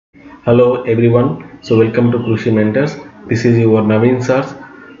Hello everyone, so welcome to Krushi Mentors. This is your Naveen sir.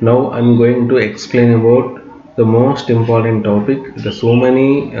 Now I'm going to explain about the most important topic. So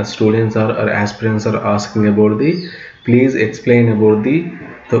many students or aspirants are asking about please explain about the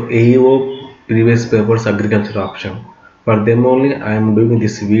AEO previous papers agriculture option. For them only I am doing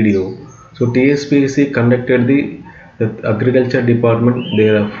this video. So TSPSC conducted the agriculture department.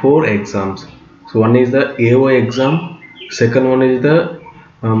 There are 4 exams. So one is the AEO exam, second one is the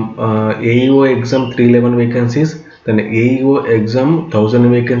AEO exam 311 vacancies, then AEO exam 1000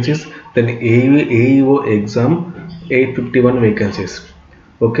 vacancies, then AEO exam 851 vacancies.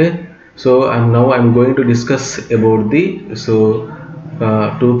 Okay, so I'm going to discuss about the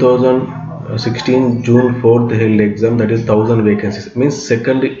 2016 June 4th held exam, that is 1000 vacancies, means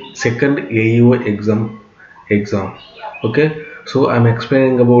second AEO exam. Okay, so I'm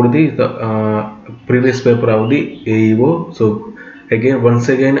explaining about the previous paper of the AEO. So once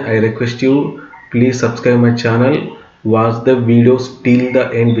again I request you, please subscribe my channel, watch the videos till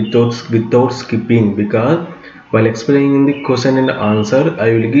the end without skipping, because while explaining the question and answer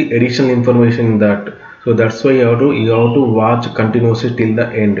I will give additional information in that. So that's why you have to watch continuously till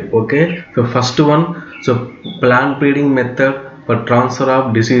the end. Okay, so first one, so plant breeding method for transfer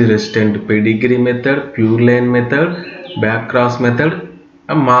of disease resistant, pedigree method, pure line method, backcross method,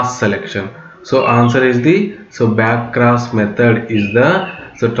 and mass selection. So answer is backcross method is the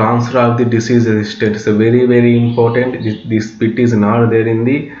transfer of the disease resistant. So very important. This bit is not there in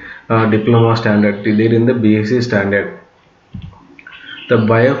the diploma standard, there in the BSc standard. The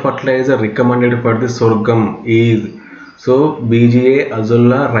biofertilizer recommended for the sorghum is BGA,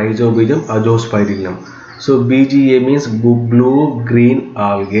 azolla, rhizobijum, azospirillum. So BGA means blue green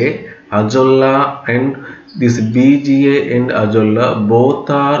algae, azolla and this BGA and azolla both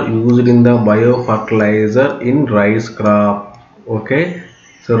are used in the biofertilizer in rice crop. Okay,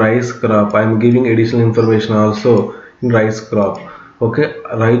 so rice crop I am giving additional information also in rice crop. Okay,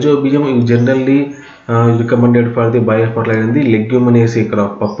 rhizobijum is generally recommended for the biofertilizer in the leguminaceae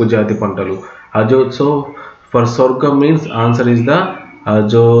crop, pappu jati pantalu. So for sorghum means answer is the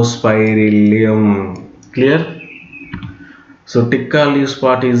azospirillum. Clear? So ticka leaf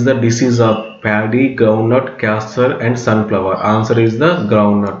spot is the disease of paddy, groundnut, castor and sunflower. Answer is the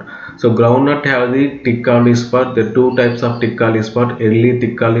groundnut. So groundnut have the ticka leaf spot. There are 2 types of ticka leaf spot: early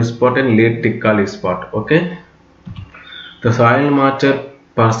ticka leaf spot and late ticka leaf spot. Okay. The soil moisture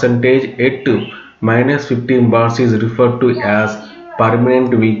percentage at -15 bars is referred to as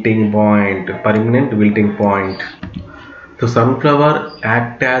permanent wilting point. Permanent wilting point. So sunflower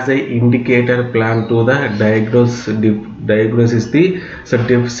act as a indicator plant to the diagnosis the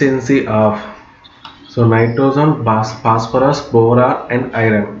deficiency of nitrogen, phosphorus, boron and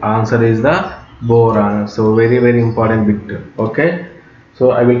iron. Answer is the boron. So very important bit. Okay,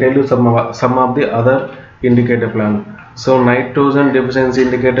 so I will tell you some of the other indicator plant. So nitrogen deficiency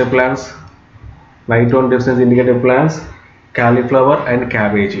indicator plants, cauliflower and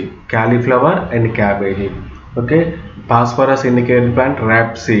cabbage. Okay, phosphorus indicator plant,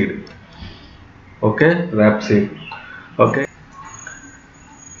 rapeseed. Okay, rapeseed. Okay,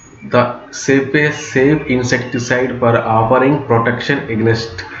 the safest safe insecticide for offering protection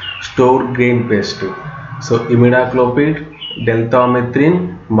against store grain pest. So imidacloprid,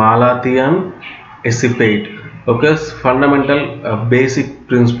 deltamethrin, malathion, acephate. Okay, fundamental basic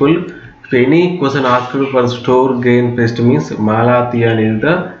principle. If any question asked for store grain pest means malathion is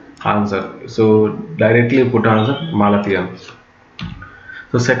the answer. So directly put answer malathion.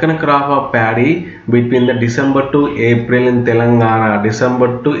 So second crop of paddy between the December to April in Telangana.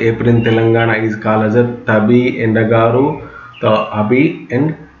 Is called as a Tabi, Endagaru, the Abi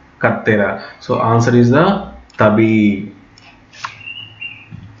and Kattera. So answer is the Tabi.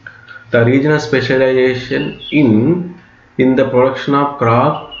 The regional specialization in the production of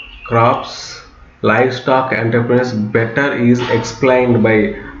crops, livestock entrepreneurs better is explained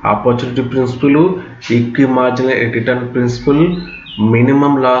by opportunity principle, equimarginal return principle,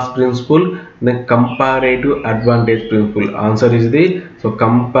 minimum loss principle, then comparative advantage principle. Answer is the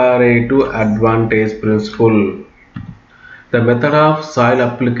comparative advantage principle. The method of soil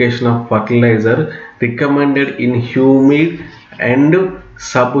application of fertilizer recommended in humid and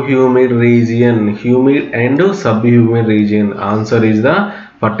subhumid region. Answer is the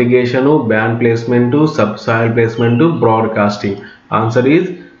fertigation, band placement, subsoil placement, broadcasting. Answer is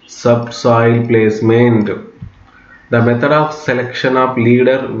subsoil placement. The method of selection of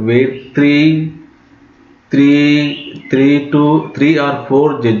leader where 3 or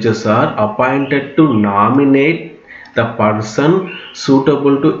 4 judges are appointed to nominate the person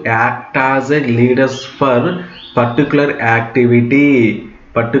suitable to act as a leader for particular activity.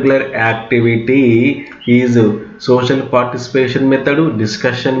 particular activity is social participation method,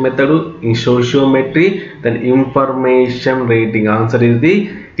 discussion method, in sociometry, then information rating. Answer is the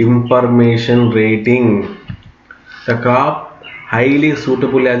information rating. The crop highly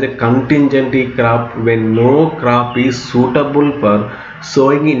suitable as a contingency crop when no crop is suitable for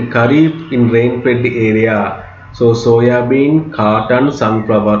sowing in Kharif in rain-fed area. So soya bean, cotton,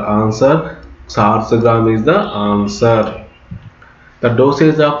 sunflower. Answer sarsagram is the answer. The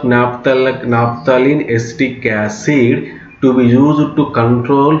dosage of naphthalene acetic acid to be used to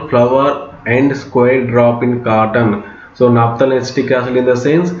control flower and square drop in cotton. So naphthalene acetic acid in the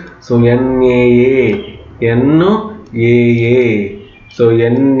sense, so NaA. So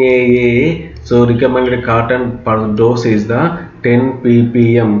NaA. So recommended cotton per dose is the 10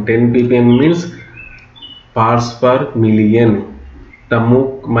 ppm. 10 ppm means parts per million. The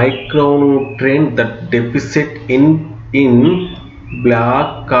micronutrient that deficit in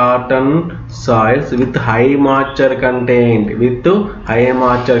black cotton soils with high moisture content,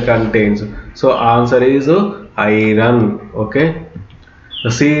 so answer is iron. Okay.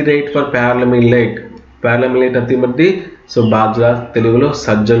 The seed rate for parallel millet అంటే so bajra telugulo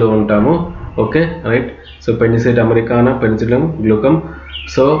sajjalu antamu. Okay, right. So Penicillium americana, Penicillium glucum.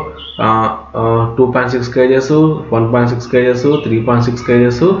 So 2.6 kgs, 1.6 kgs, 3.6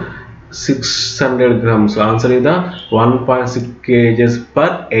 kgs, 600 grams. So answer is the 1.6 kgs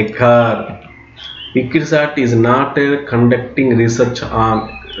per acre. ICRISAT is not conducting research on.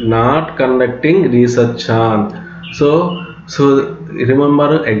 So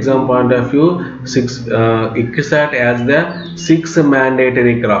remember exam point of view, ICRISAT as the 6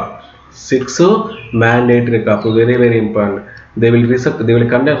 mandatory crop. Very very important. They will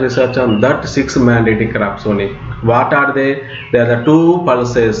conduct research on that 6 mandatory crops only. What are they? There are the two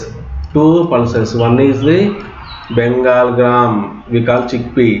pulses. One is the Bengal gram, we call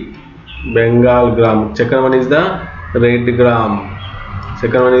chickpea, Bengal gram. Second one is the red gram.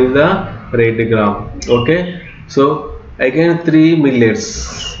 Okay. So again 3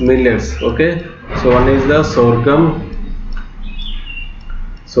 millets. Okay. So one is the sorghum.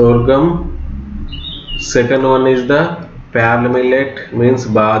 Second one is the parallel millet, means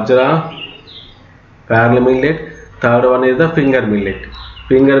bajra, parallel millet. Third one is the finger millet.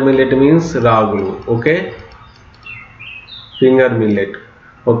 Finger millet means ragulu. Okay. Finger millet.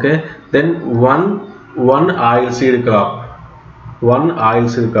 Okay. Then one oilseed crop.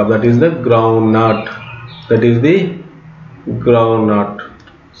 That is the groundnut.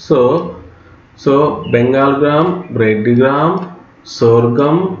 So Bengal gram, red gram,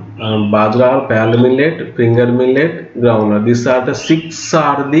 sorghum, bajra, parallel millet, finger millet, groundnut. These are the 6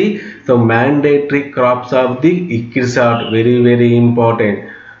 are the mandatory crops of the ICRISAT. Very very important.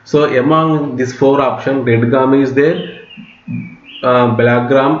 So among these 4 options, red gram is there, black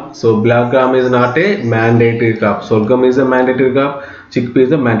gram. So black gram is not a mandatory crop. Sorghum is a mandatory crop. Chickpea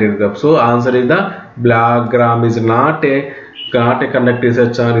is a mandatory crop. So answer is the black gram is not a conduct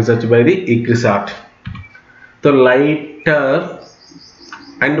research by the ICRISAT. So lighter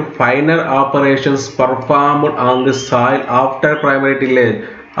and finer operations performed on the soil after primary tillage.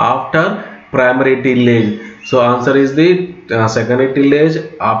 So answer is the secondary tillage,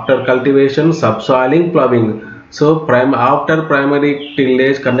 after cultivation, subsoiling, ploughing. So after primary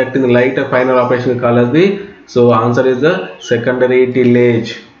tillage, conducting lighter finer operation called as the, so answer is the secondary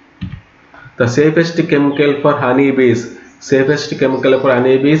tillage. The safest chemical for honeybees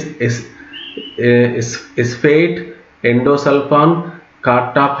is fate, endosulfan,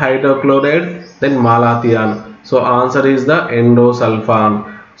 cartop hydrochloride, then malathion. So answer is the endosulfan.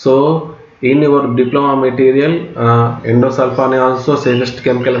 So in your diploma material, endosulfan is also safest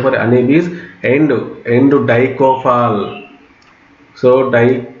chemical for honeybees, and dicofal. So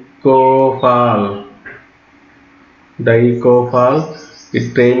dicofal,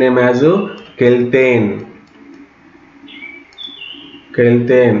 its trade name as keltane.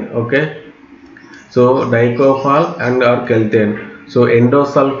 Okay. So dicofal and or keltane. So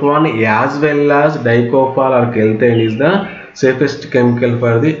endosulfan as well as dicofal or keltane is the safest chemical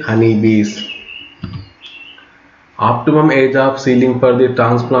for the honeybees. Optimum age of seedling for the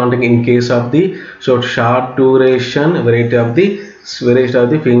transplanting in case of the short duration variety of the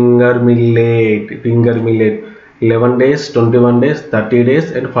finger millet. 11 days, 21 days, 30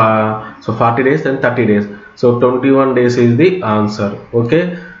 days, and 40 days and 30 days. So 21 days is the answer.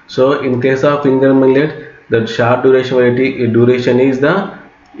 Okay. So in case of finger millet, the short duration variety duration is the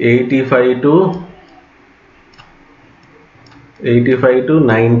 85 to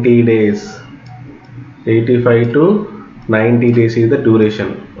 90 days. 85 to 90 days is the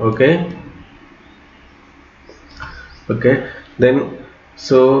duration. Okay. Then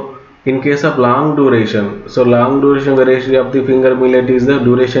So in case of long duration, so long duration variation of the finger millet is the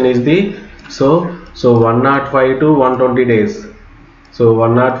duration is the so 105 to 120 days. So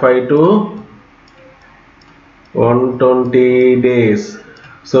 105 to 120 days.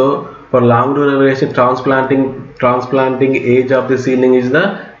 So for long duration transplanting age of the seedling is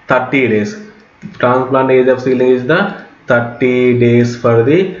the 30 days. Transplant age of seedling is the 30 days for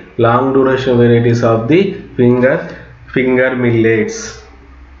the long duration varieties of the finger millets.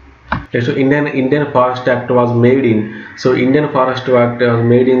 Okay, so Indian Forest Act was made in, so Indian Forest Act was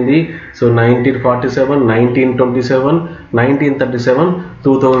made in the 1947, 1927, 1937,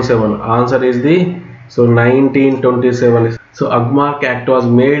 2007. Answer is the 1927. So Agmark Act was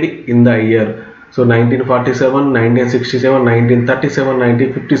made in the year, so 1947, 1967, 1937,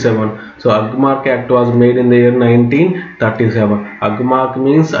 1957. So Agmark Act was made in the year 1937. Agmark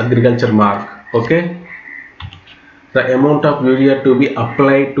means agriculture mark. Okay. The amount of urea to be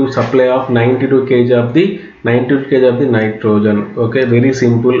applied to supply of 92 kg of the nitrogen. Okay, very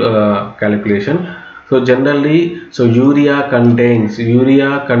simple calculation. So generally, so urea contains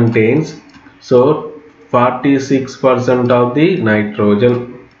so 46% of the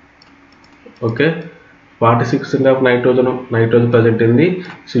nitrogen. Okay, 46% of nitrogen present in the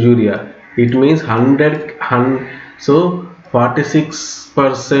urea. It means 100 so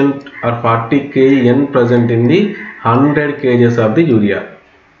 46% or 40 kN present in the 100 kgs of the urea.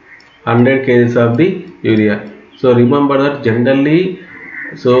 100 kgs of the urea. So remember that generally,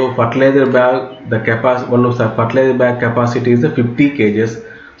 so fertilizer bag, the capacity, one of the fertilizer bag capacity is the 50 kgs.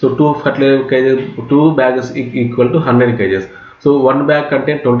 So two bags equal to 100 kgs. So one bag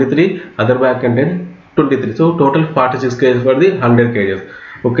contain 23, other bag contain 23. So total 46 kgs for the 100 kgs.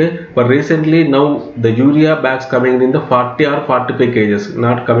 Okay, but recently now the urea bags coming in the 40 or 45 kgs,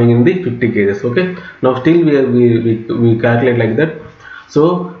 not coming in the 50 kgs. Okay, now still we calculate like that.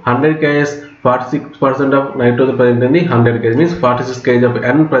 So 100 kgs, 46% of nitrogen present in the 100 kgs, means 46 kg of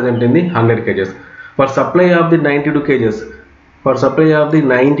N present in the 100 kgs. For supply of the 92 kgs, for supply of the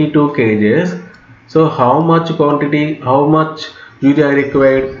 92 kgs, so how much quantity, how much urea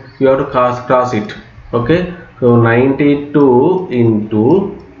required, you have to cross it. Okay, so 92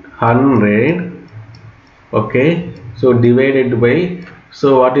 into 100. Okay, so divided by,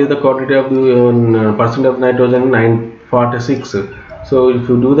 so what is the quantity of the percent of nitrogen? 946. So if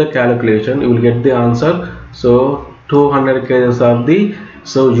you do the calculation, you will get the answer. So 200 kg of the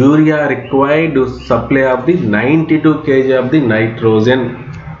urea required to supply of the 92 kg of the nitrogen.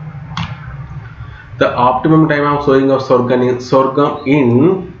 The optimum time of sowing of sorghum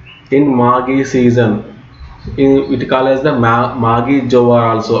in Magi season, it called as the Magi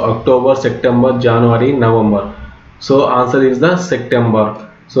Jowar also, October, September, January, November. So answer is the September.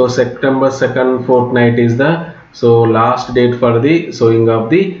 So September 2nd fortnight is the last date for the sowing of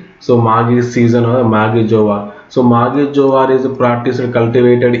the Magi season or Magi Jowar. So Magi Jowar is practiced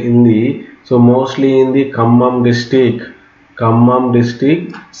cultivated in the mostly in the Khammam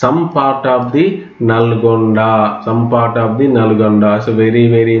district, some part of the Nalgonda, so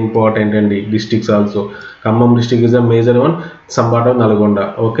very important and the districts also. Khammam district is a major one, some part of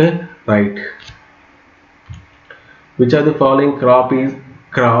Nalgonda. Okay, right. Which of the following crop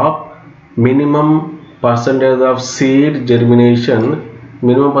minimum percentage of seed germination,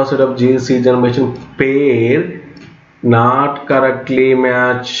 pair not correctly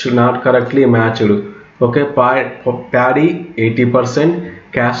matched. Okay, paddy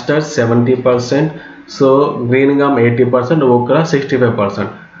 80%, castor 70%, so green gum 80%, okra 65%.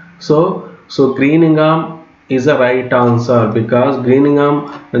 So green gum is the right answer, because green gum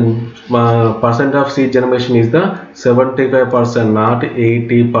percent of seed germination is the 75%, not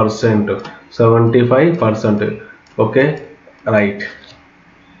 80%. 75%. Okay, right.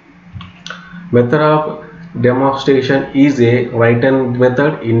 Method of demonstration is a right-hand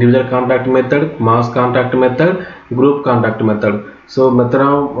method, individual contact method, mass contact method, group contact method. So method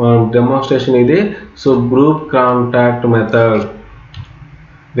of demonstration is a group contact method.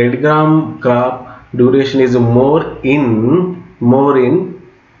 Red gram crop duration is more in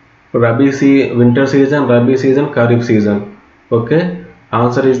winter season, Rabi season, Kharif season. Okay,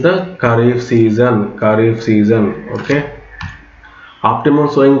 answer is the Kharif season. Okay, optimum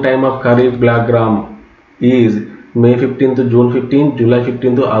sowing time of Kharif black gram is May 15th to June 15th, July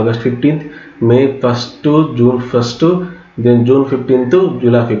 15th to August 15th, May 1st to June 1st, then June 15th to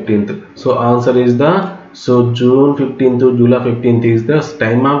July 15th. So answer is the June 15th to July 15th is the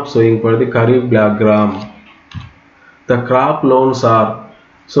time of sowing for the Kharif black gram. The crop loans are,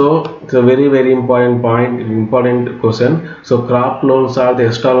 so it's a very important question. So crop loans are the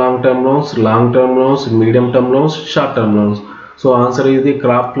extra long term loans, medium term loans, short term loans. So answer is the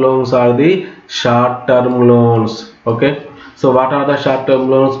crop loans are the short term loans. Okay, so what are the short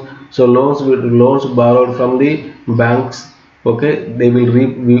term loans? So loans borrowed from the banks. Okay, they will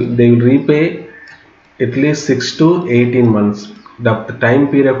repay at least 6 to 18 months. The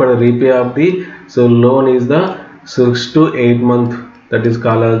time period for the repay of the loan is the 6 to 8 month, that is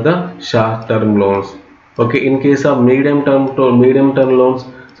called as the short term loans. Okay, in case of medium term loans,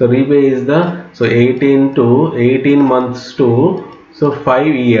 so repay is the 18 months to 5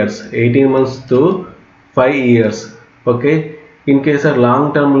 years, 18 months to 5 years. Okay, in case of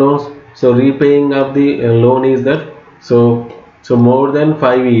long term loans, so repaying of the loan is that more than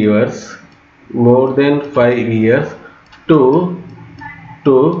 5 years, to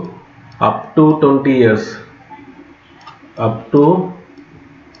up to 20 years, up to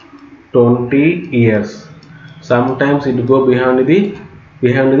 20 years. Sometimes it go behind the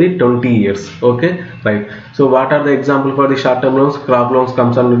 20 years. Okay, right. So what are the example for the short term loans? Crop loans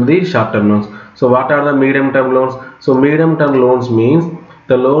comes under the short term loans. So what are the medium term loans? So medium term loans means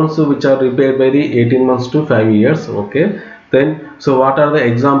the loans which are repaid by the 18 months to 5 years. Okay, then so what are the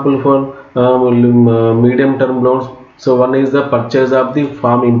example for medium term loans? So one is the purchase of the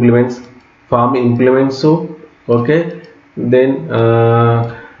farm implements. So okay, then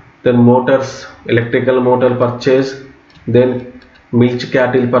motors, electrical motor purchase, then milk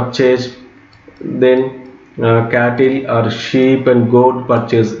cattle purchase, then cattle or sheep and goat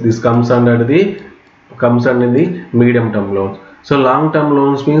purchase. This comes under the medium term loans. So long term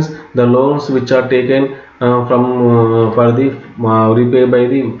loans means the loans which are taken for the repay by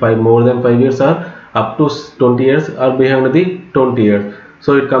the more than 5 years or up to 20 years or behind the 20 years.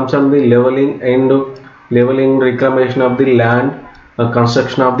 So it comes under the leveling reclamation of the land,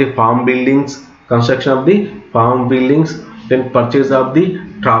 construction of the farm buildings, then purchase of the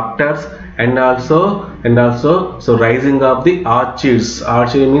tractors, and also so rising of the orchards.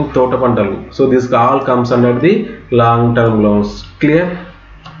 Orchard means tota pantalu. So this all comes under the long term loans. Clear?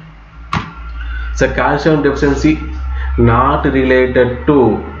 So calcium deficiency not related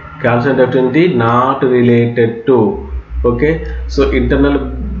to okay, so internal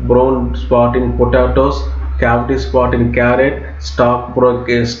brown spot in potatoes, cavity spot in carrot, stalk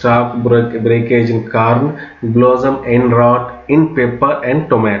breakage in corn, blossom end rot in pepper and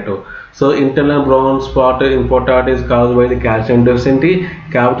tomato. So internal brown spot in potato is caused by the calcium deficiency,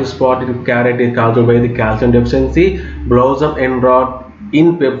 cavity spot in carrot is caused by the calcium deficiency, blossom end rot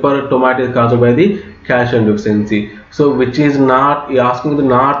in pepper tomato is caused by the calcium deficiency. So which is not, asking the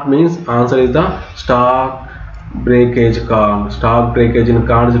not means answer is the stalk breakage in corn is not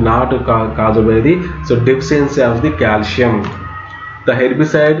caused by the deficiency of the calcium. The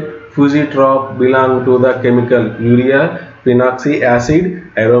herbicide Fusitrop belong to the chemical urea, phenoxy acid,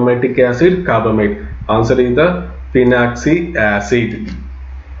 aromatic acid, carbamide. Answer is the phenoxy acid.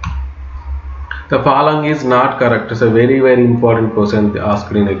 The following is not correct. It's a very important question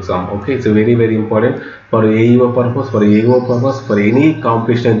asked in exam. Okay, it's a very important for AEO purpose, for AEO purpose, for any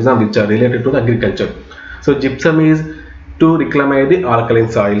competition exam which are related to the agriculture. So gypsum is to reclaim the alkaline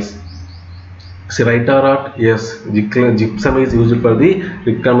soils. So right or not? Yes, gypsum is used for the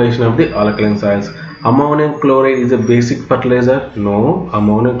reclamation of the alkaline soils. Ammonium chloride is a basic fertilizer. No,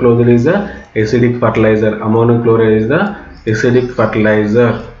 ammonium chloride is a acidic fertilizer. Ammonium chloride is the acidic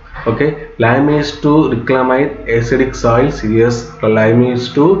fertilizer. Okay, lime is to reclaim acidic soils. Yes, lime is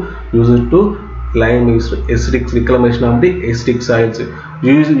to use it to acidic reclamation of the acidic soils.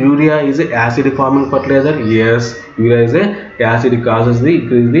 Urea is a acid forming fertilizer. Yes, urea is a acid, causes the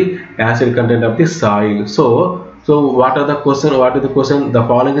increase the acid content of the soil. So what are the question? The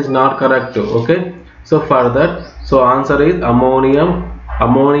following is not correct. Okay, so for that, so answer is ammonium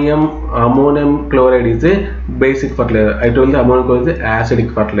chloride is a basic fertilizer. I told you ammonium chloride is a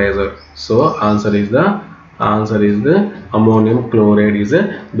acidic fertilizer. So answer is the ammonium chloride is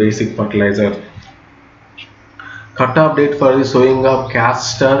a basic fertilizer. Cut-off date for the sowing of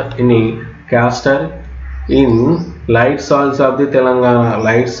castor in light soils of the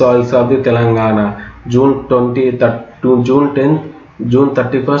Telangana, June 20th to June 10th, June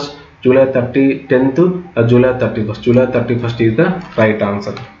 31st, July 10th, July 31st. July 31st is the right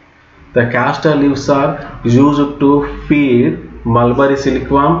answer. The castor leaves are used to feed mulberry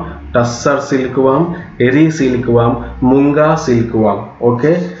silkworm, tussar silkworm, eri silkworm, munga silkworm.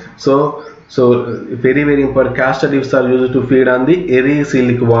 Okay, so very important. Castor leaves are used to feed on the eri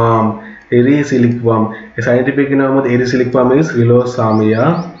silkworm. A scientific name of the eri silkworm is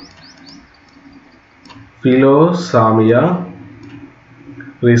Philosamia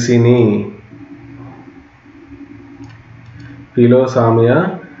ricini.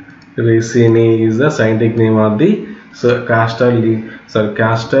 Philosamia ricini is the scientific name of the So castor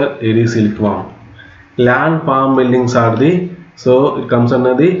eri silkworm. Land palm buildings are the, so it comes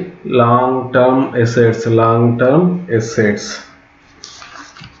under the long term assets.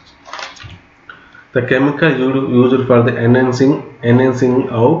 The chemical used for the enhancing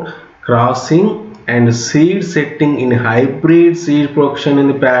out, crossing and seed setting in hybrid seed production in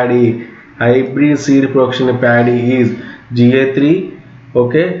the paddy. Hybrid seed production in paddy is GA3,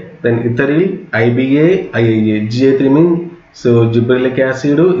 okay, then etheryl, IBA, IAA. GA3 means so gibberellic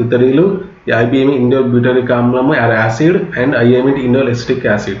acid, etheryl, IBA means indobutyric amlam or acid, and IA means indoleacetic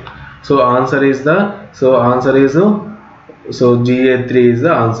acid. So answer is GA3 is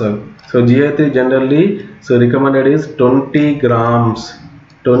the answer. So GA3 generally so recommended is 20 grams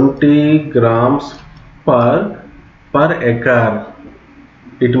per acre.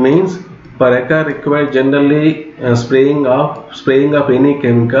 It means per acre required generally spraying of any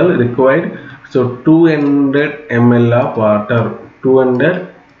chemical required, so 200 ml of water. 200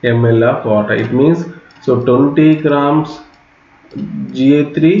 ml of water. It means so 20 grams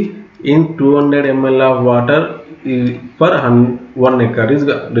GA3 in 200 ml of water per 1 acre is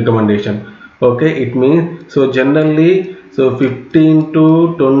recommendation. Okay, it means so generally so 15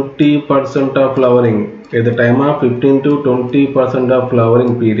 to 20% of flowering. At the time of 15 to 20% of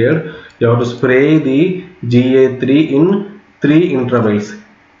flowering period, you have to spray the GA3 in 3 intervals.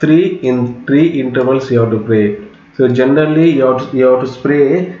 3 intervals you have to spray. So generally you have to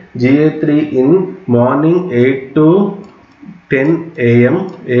spray GA3 in morning 8 to 10 a.m.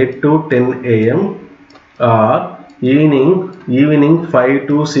 or evening 5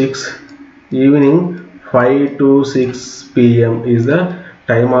 to 6 p.m. is the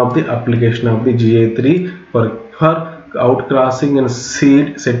time of the application of the GA3 for outcrossing and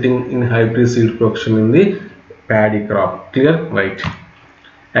seed setting in hybrid seed production in the paddy crop. Clear? Right.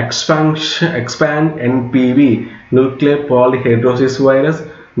 Expand NPV, nuclear polyhydrosis virus,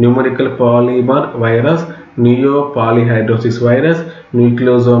 numerical polymer virus, neopolyhydrosis virus,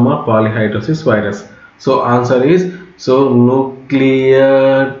 nucleosoma polyhydrosis virus. So answer is so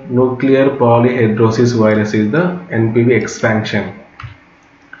nuclear polyhydrosis virus is the NPV expansion.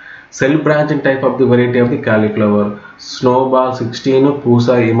 Cell branching type of the variety of the cauliflower: snowball 16,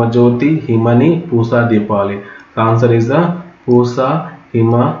 Pusa Himajyoti, Himani, Pusa Deepali. The answer is the Pusa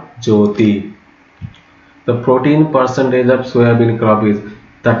Himajyoti. The protein percentage of soybean crop is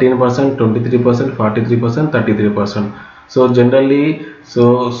 13%, 23%, 43%, 33%. So generally,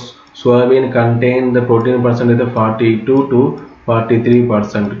 so soybean contain the protein percentage of 42 to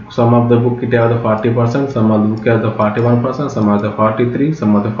 43%. Some of the book it have the 40%, some of the book have the 41%, some of the 43,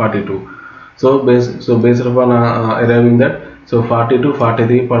 some of the 42. So based upon arriving that, so 40 to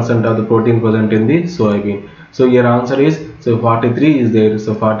 43% of the protein present in the soybean. So your answer is so 43 is there.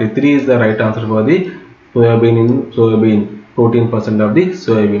 So 43 is the right answer for the soybean protein percent of the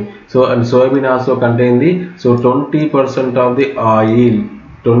soybean. So and soybean also contain the so 20% of the oil.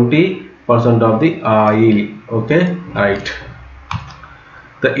 20% of the oil. Okay, right.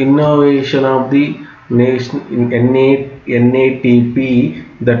 The innovation of the nation in NATP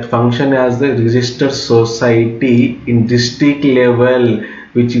that function as the registered society in district level,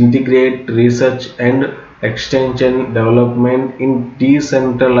 which integrate research and extension development in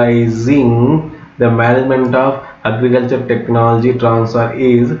decentralizing the management of agriculture technology transfer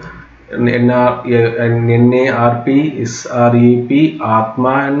is NARP, SREP,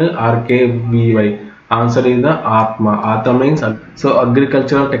 Atma and RKVY. Answer is the Atma. Atma means so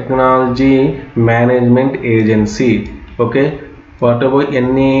agricultural technology management agency. Okay, what about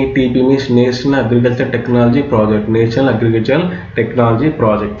NATP means National Agriculture Technology Project. National Agricultural Technology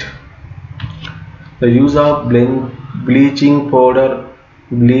Project. The use of bleaching powder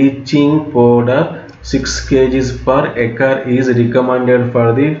 6 kg per acre is recommended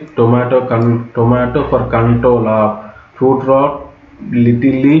for the tomato for control of fruit rot,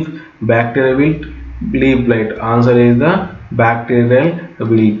 little leaf, bacterial wilt, leaf blight. Answer is the bacterial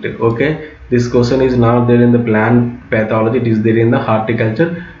wilt. Okay, this question is not there in the plant pathology, it is there in the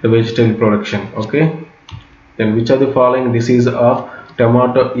horticulture vegetable production. Okay, then which of the following disease of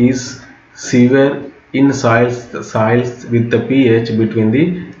tomato is severe in soils with the pH between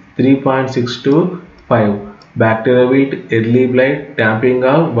the 3.6 to 5? Bacterial wilt, early blight, tamping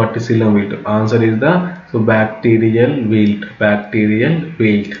of verticillum wilt. Answer is the so bacterial wilt.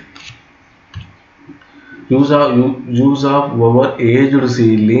 Use of over-aged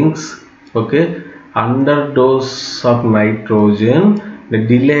seedlings. Okay, underdose of nitrogen, the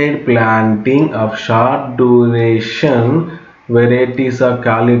delayed planting of short duration varieties of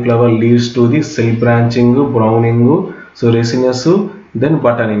cauliflower leads to the cell branching, browning, so resinous, then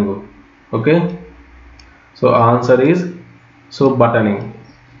buttering. Okay, So answer is so buttoning.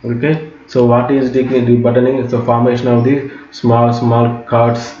 Okay, so what is the buttoning? It's the formation of the small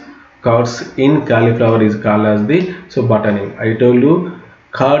curds in cauliflower is called as the so buttoning. I told you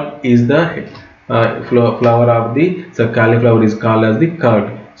curd is the flower of the so cauliflower is called as the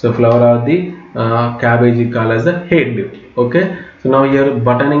curd. So flower of the cabbage is called as the head. Okay, so now here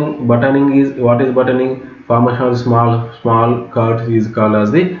buttoning is what is buttoning? Formation of small curds is called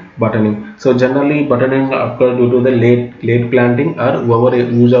as the buttoning. So generally buttoning occur due to the late planting or over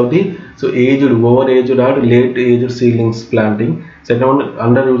use of the so over aged or late aged seedlings planting. Second one,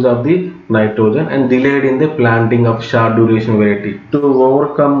 under use of the nitrogen and delayed in the planting of short duration variety. To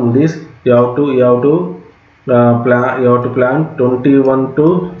overcome this, you have to plant 21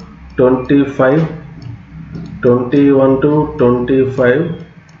 to 25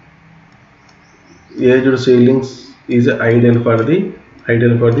 aged seedlings is ideal for the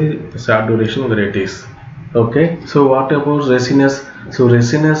short duration varieties. Okay, so what about resinous? So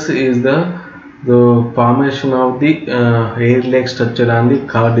resinous is the formation of the hair-like structure on the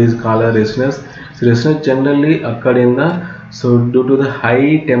card is called resinous. So resinous generally occur in the so due to the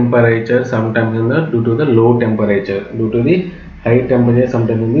high temperature, sometimes in the due to the low temperature, due to the high temperature,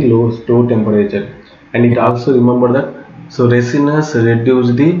 sometimes in the low temperature, and it also remember that so resinous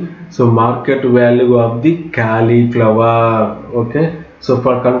reduce the so market value of the cauliflower. Okay, so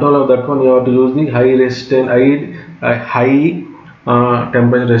for control of that one, you have to use the high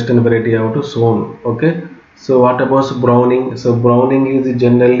temperature resistant variety you have to sown. Okay, so what about browning? So browning is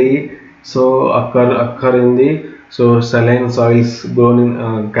generally so occur in the so saline soils, grown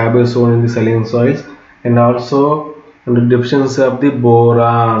in cabbage sown in the saline soils, and also the deficiency of the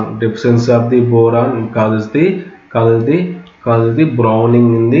boron causes the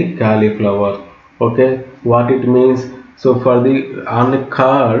browning in the cauliflower. Okay, what it means? So for the on the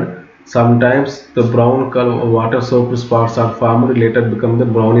curd, sometimes the brown color water soap spots are formed, later become the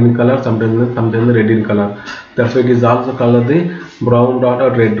brown in color, sometimes the red in color. That's why it is also called the brown dot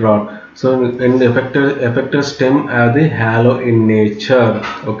or red dot. So in the effector stem are the halo in nature.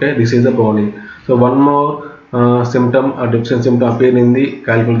 Okay, this is the browning. So one more symptom or deficient symptom appear in the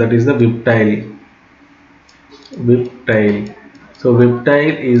cauliflower, that is the whiptile. So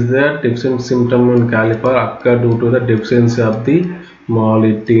whiptile is the deficient symptom in cauliflower occur due to the deficiency of the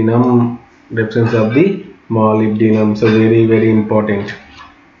molybdenum. So very important.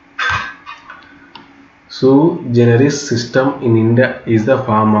 Sui generis system in India is the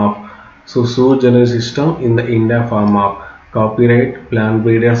form of sui generis system in the India form of copyright, plant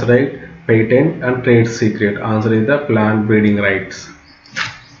breeders right, patent and trade secret. Answer is the plant breeding rights.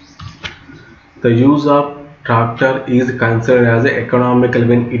 The use of tractor is considered as economical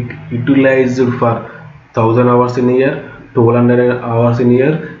when it utilized for 1000 hours in a year, 1200 hours in a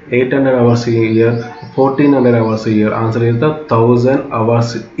year, 800 hours in a year, 1400 hours a year. Answer is the 1000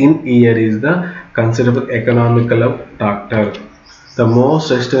 hours in a year is the considered economical of tractor. The most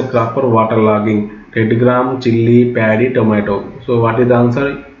resistant crop for waterlogging: red gram, chili, paddy, tomato. So what is the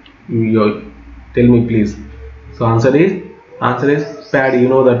answer? Tell me please. So answer is paddy. You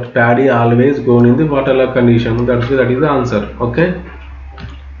know that paddy always grown in the waterlogged condition. That is the answer. Okay.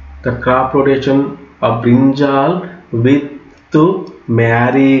 The crop rotation of brinjal with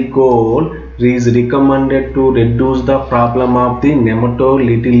marigold is recommended to reduce the problem of the nematode,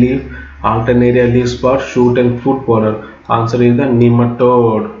 little leaf, alternaria leaf spot, shoot and fruit powder. Answer is the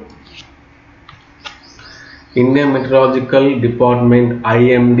nematode. Indian Meteorological Department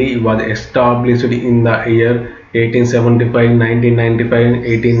IMD was established in the year 1875, 1995,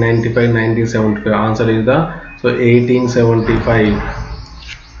 1895, 1975. Answer is the 1875.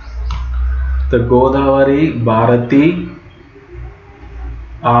 The Godavari, Bharati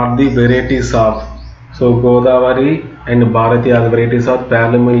are the varieties of. So Godavari and Bharati are the varieties of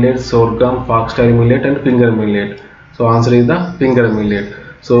parallel millet, sorghum, foxtail millet and finger millet. So answer is the finger millet.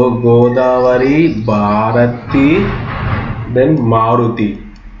 So Godavari, Bharati, then Maruti.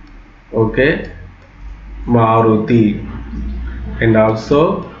 Okay, Maruti, and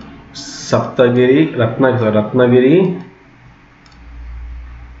also Saptagiri, Ratnagiri,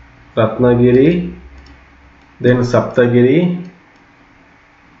 then Saptagiri,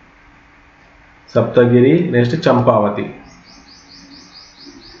 next Champavati.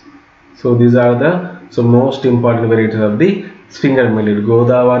 So these are the most important varieties of the finger millet.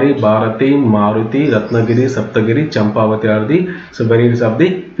 Godavari, Bharati, Maruti, Ratnagiri, Saptagiri, Champavati are the varieties of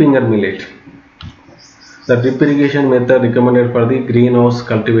the finger millet. The drip irrigation method recommended for the greenhouse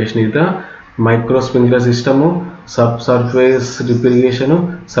cultivation is the micro sprinkler system, subsurface drip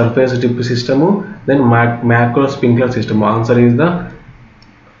irrigation, surface drip system, then macro sprinkler system. Answer is the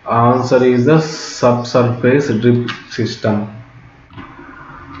Answer is the subsurface drip system.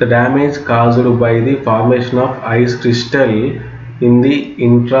 The damage caused by the formation of ice crystal in the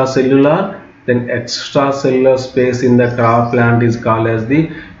intracellular then extracellular space in the crop plant is called as the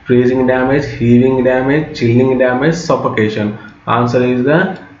freezing damage, heaving damage, chilling damage, suffocation. Answer is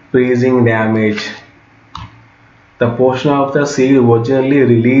the freezing damage. The portion of the seed originally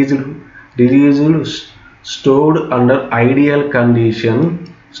released stored under ideal condition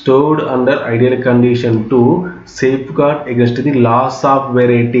to safeguard against the loss of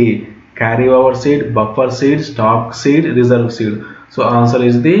variety, carryover seed, buffer seed, stock seed, reserve seed. So answer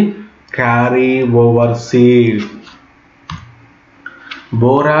is the carryover seed.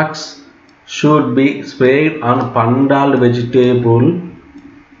 Borax should be sprayed on pandal vegetable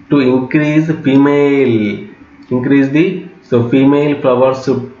to increase the female flower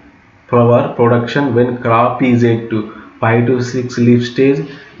production when crop is at 5 to 6 leaf stage,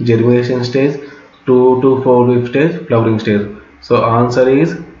 germination stage, 2 to 4 leaf stage, flowering stage. So answer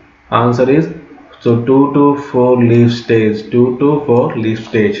is 2 to 4 leaf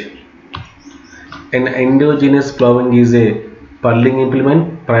stage. An endogenous ploughing is a purling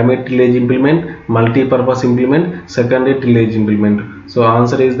implement, primary tillage implement, multi-purpose implement, secondary tillage implement. So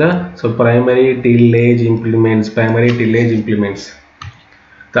answer is primary tillage implements.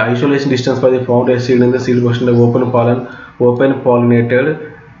 The isolation distance for the founded seed in the seed portion of open pollinated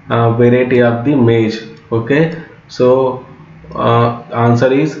variety of the maize. Okay, so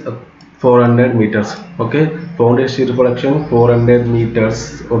answer is 400 meters. Okay, founded seed production 400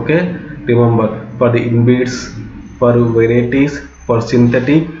 meters. Okay, remember for the inbreeds, for varieties, for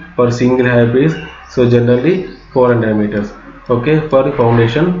synthetic, for single hybrids, so generally 400 meters. Okay, for the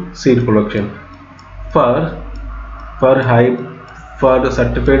foundation seed production. For the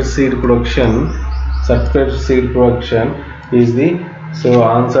certified seed production is the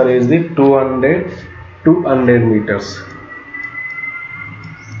answer is the 200 meters.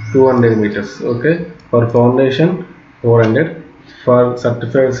 200 meters. Okay, for foundation 400, for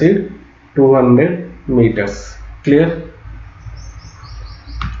certified seed 200 meters. Clear?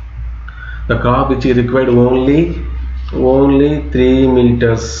 The crop which is required only 3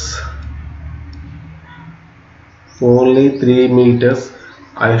 meters. Only 3 meters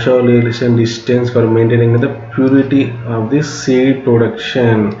isolation distance for maintaining the purity of the seed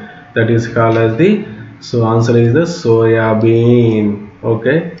production, that is called as the answer is the soya bean.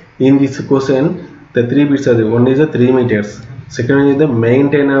 Okay, in this question the 3 bits are the one is the 3 meters, second one is the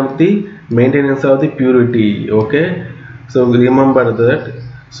maintenance of the purity. Okay, so remember that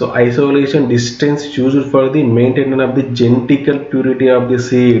isolation distance used for the maintenance of the genetical purity of the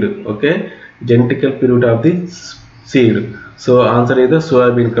seed. Okay, genetical purity of the seed. So answer is the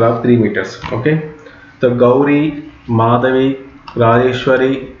soybean crop 3 meters. Okay, the Gauri, Madhavi,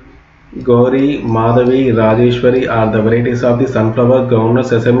 Rajeshwari are the varieties of the sunflower, groundnut,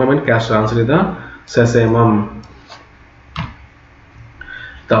 sesame and castor. Answer is the sesame.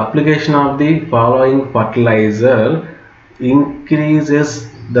 The application of the following fertilizer increases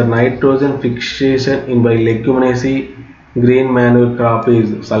the nitrogen fixation in by leguminous green manure crop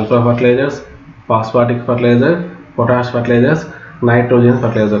is sulfur fertilizers, phosphatic fertilizer, potash fertilizers, nitrogen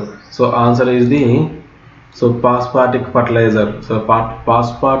fertilizer. So answer is the phosphatic fertilizer. So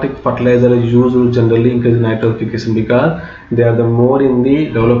phosphatic fertilizer is used generally increase nitrogen fixation because they are the more in the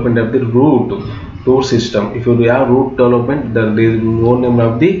development of the root system. If you have root development, there is more number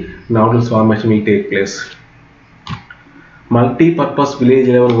of the nodules formation will take place. Multi-purpose village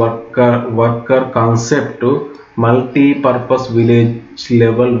level worker concept. Multi-purpose village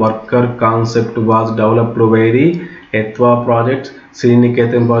level worker concept was developed by the ETWA project,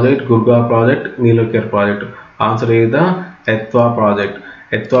 Sriniketan project, Gurgaon project, Nilokere project. Answer is the ETWA project.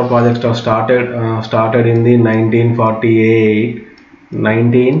 ETWA project started in the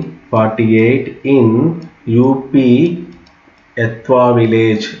 1948 in UP ETWA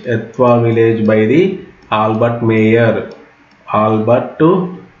village by the Albert Mayer.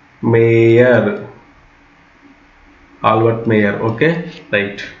 Okay,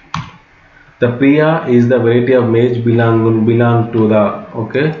 right. The Priya is the variety of maize belong to the.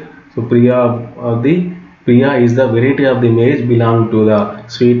 Okay, so Priya is the variety of the maize belong to the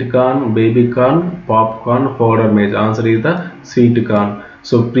sweet corn, baby corn, popcorn, fodder maize. Answer is the sweet corn.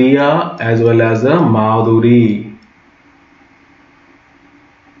 So Priya as well as the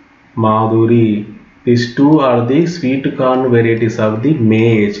Madhuri. These two are the sweet corn varieties of the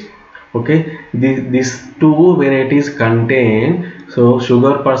maize. Okay, these two varieties contain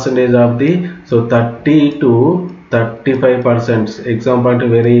sugar percentage of the 30 to 35%. Example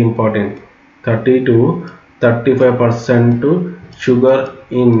very important, 30 to 35% sugar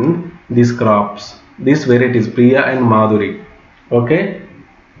in these crops, these varieties Priya and Madhuri. Okay,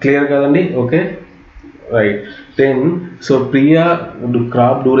 clear kadandi? Okay, right. Then so Priya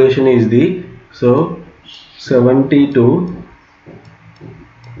crop duration is the 70 to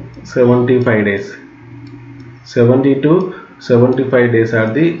 75 days. 70 to 75 days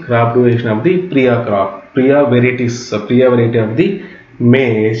are the crop duration of the Priya crop. Priya varieties, Priya variety of the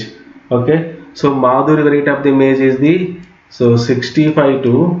maize. Okay, so Madhuri variety of the maize is the 65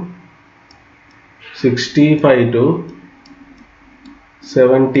 to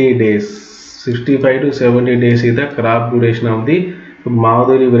 70 days. 65 to 70 days is the crop duration of the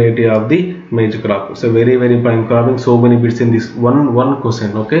Madhuri variety of the maize crop. So very important cropping, so many bits in this one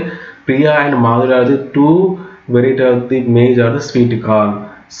question. Okay, Priya and Madhuri are the two variety of the maize or the sweet corn.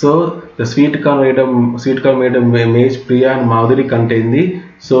 So the sweet corn made of maize Priya and Madhuri contain the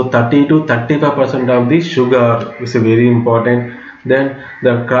 30 to 35% of the sugar. Is very important. Then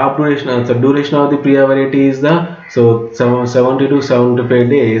the crop duration, the duration of the Priya variety is the 70 to 75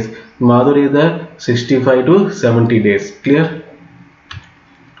 days. Madhuri is the 65 to 70 days. Clear?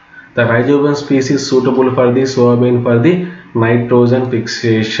 The rhizobium species suitable for the soybean for the nitrogen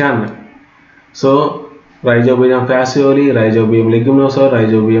fixation. So Rhizobium fascioli, Rhizobium leguminosa,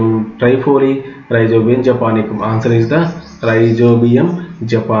 Rhizobium trifoli, Rhizobium japonicum. Answer is the Rhizobium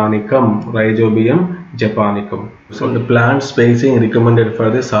japonicum. Rhizobium japonicum. So the plant spacing recommended for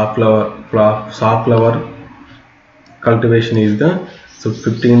the soft flower cultivation is the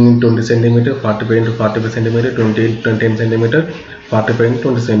 15 to 20 cm, 45 to 45 cm, 20 to 10 cm, 45 to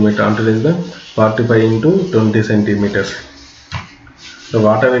 20 cm. Answer is the 45 into 20 centimeters. The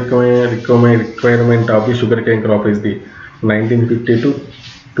water requirement of the sugarcane crop is the 1950 to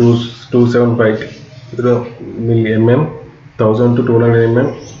 275 mm, 1000 to 200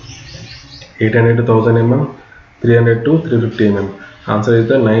 mm, 800 to 1000 mm, 300 to 350 mm. Answer is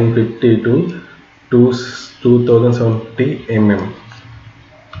the 950 to 2070 mm.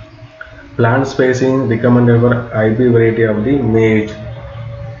 Plant spacing recommended for IB variety of the maize.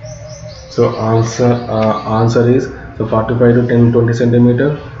 So answer is 45 to 20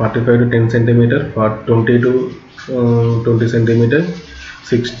 centimeter, 45 to 10 centimeter, 20 to 20 centimeter,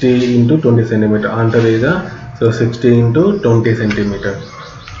 60 into 20 centimeter. Answer is 60 into 20 centimeter.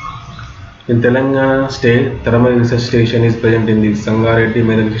 In Telangana state, Thermal Research Station is present in the Sangareddy,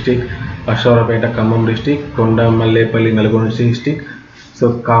 Medak district, Ashwarapeta, Khammam district, Kondamallepalli, Nalgonda district.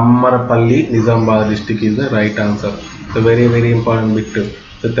 So Kammarapalli, Nizamabad district is the right answer. So very important bit.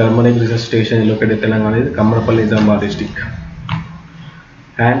 The Thermal Research Station is located in Telangana is Kammarapalli, Nizamabad district.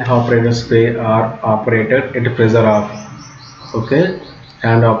 Hand operated spray are operated at pressure of, okay,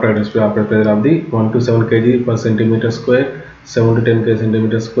 hand operated spray operated pressure of the 1 to 7 kg per centimeter square, 7 to 10 kg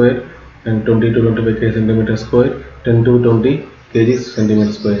centimeter square, and 20 to 25 kg centimeter square, 10 to 20 kg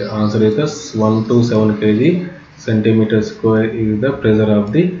centimeter square. Answer is 1 to 7 kg centimeter square is the pressure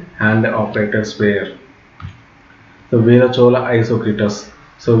of the hand operated sprayer. The Verachola isocritus.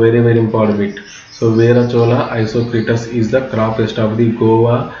 So very important bit. So Verachola isocritus is the crop rest of the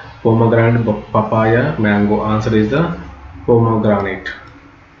guava, pomegranate, papaya, mango. Answer is the pomegranate.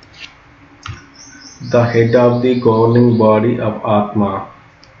 The head of the governing body of Atma.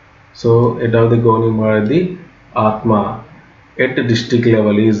 So head of the governing body, the Atma, at district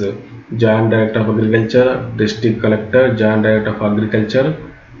level is Joint Director of Agriculture, District Collector, Joint Director of Agriculture,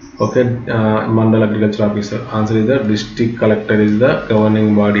 okay, Mandal Agriculture Officer. Answer is the District Collector is the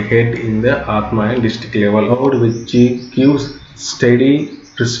governing body head in the Atma and district level. Cloud which gives steady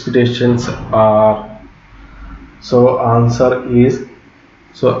precipitations are. So answer is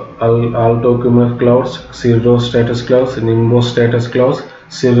altocumulus clouds, cirrostratus clouds, nimbostratus clouds,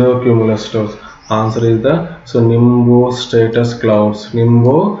 cirrocumulus clouds. Answer is the nimbostratus clouds.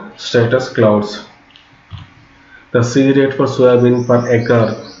 Nimbostratus clouds. The seed rate for soybean per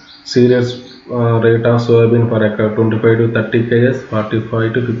acre. Seed rate of soybean per acre 25 to 30 kg,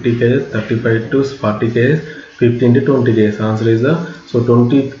 45 to 50 kg, 35 to 40 kg, 15 to 20 kg. Answer is the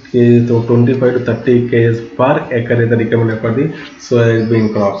 20 kg, 25 to 30 kg per acre is the recommended for the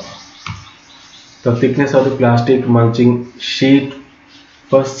soybean crop. The thickness of the plastic mulching sheet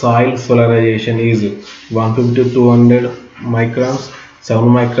for soil solarization is 150 to 200 microns, 7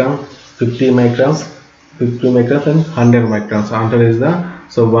 microns, 50 microns, and 100 microns. Answer is the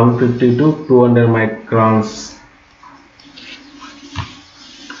 150 to 200 microns.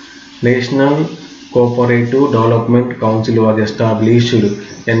 National Cooperative Development Council was established.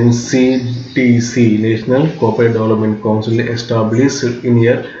 NCDC, National Cooperative Development Council, established in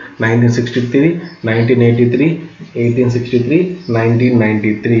year 1963, 1983, 1863,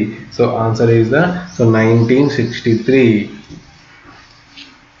 1993. So answer is the 1963.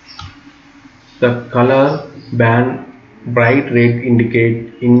 The color band bright red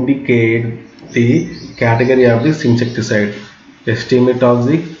indicate the category of this insecticide. Extremely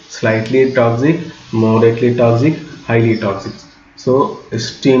toxic, slightly toxic, moderately toxic, highly toxic. So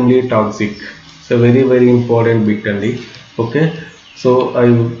extremely toxic. So very important bit only. Okay. So I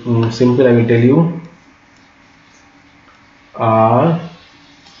simply I will tell you R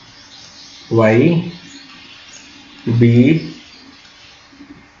Y B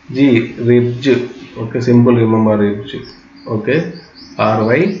G ribs. Okay, simple remember ribs. Okay,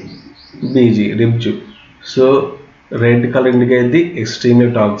 RYBG ribs. So red color indicate the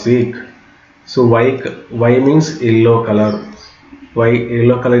extremely toxic. So Y means yellow color.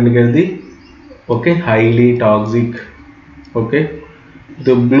 Yellow color indicate the okay highly toxic. Okay,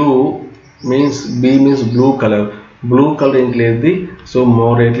 the blue means B means blue color. Blue color indicate the so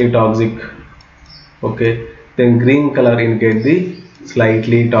moderately toxic. Okay, then green color indicate the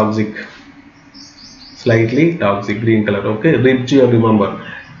slightly toxic green color. Okay, ribs you remember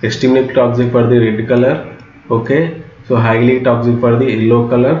extremely toxic for the red color. Okay, so highly toxic for the yellow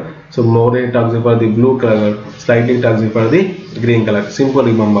color, so moderate toxic for the blue color, slightly toxic for the green color. Simple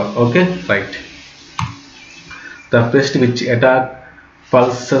remember. Okay, right. The pest which attack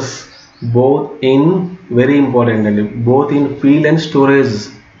pulses both in very important and both in field and storage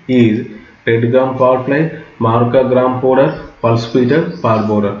is red gram power fly, Maruca gram powder, pulse beetle, pal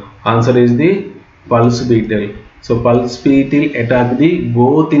borer. Answer is the pulse beetle. So pulse beetle attack the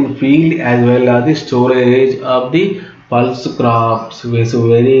both in field as well as the storage of the pulse crops. So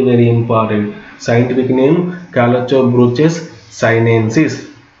very important. Scientific name Calotropis chinensis.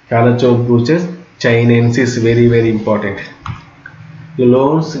 Calotropis chinensis. Very important.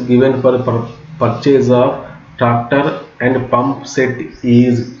 Loans given for purchase of tractor and pump set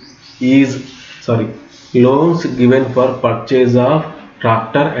loans given for purchase of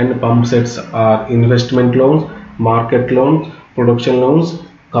tractor and pump sets are investment loans, market loans, production loans,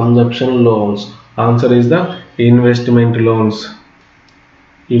 consumption loans. Answer is the investment loans.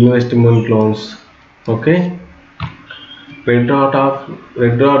 Okay, red rot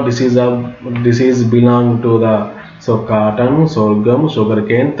disease belong to the so cotton, sorghum,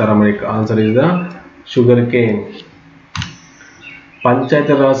 sugarcane, turmeric. Answer is the sugarcane. Panchayat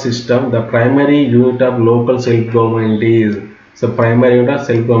Raj system, the primary unit of local self-government is. So primary unit of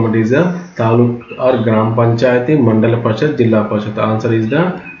self-government is the taluk or gram panchayati, mandala parishad, jilla parishad. Answer is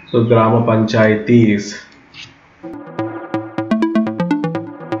the so grama panchayatis.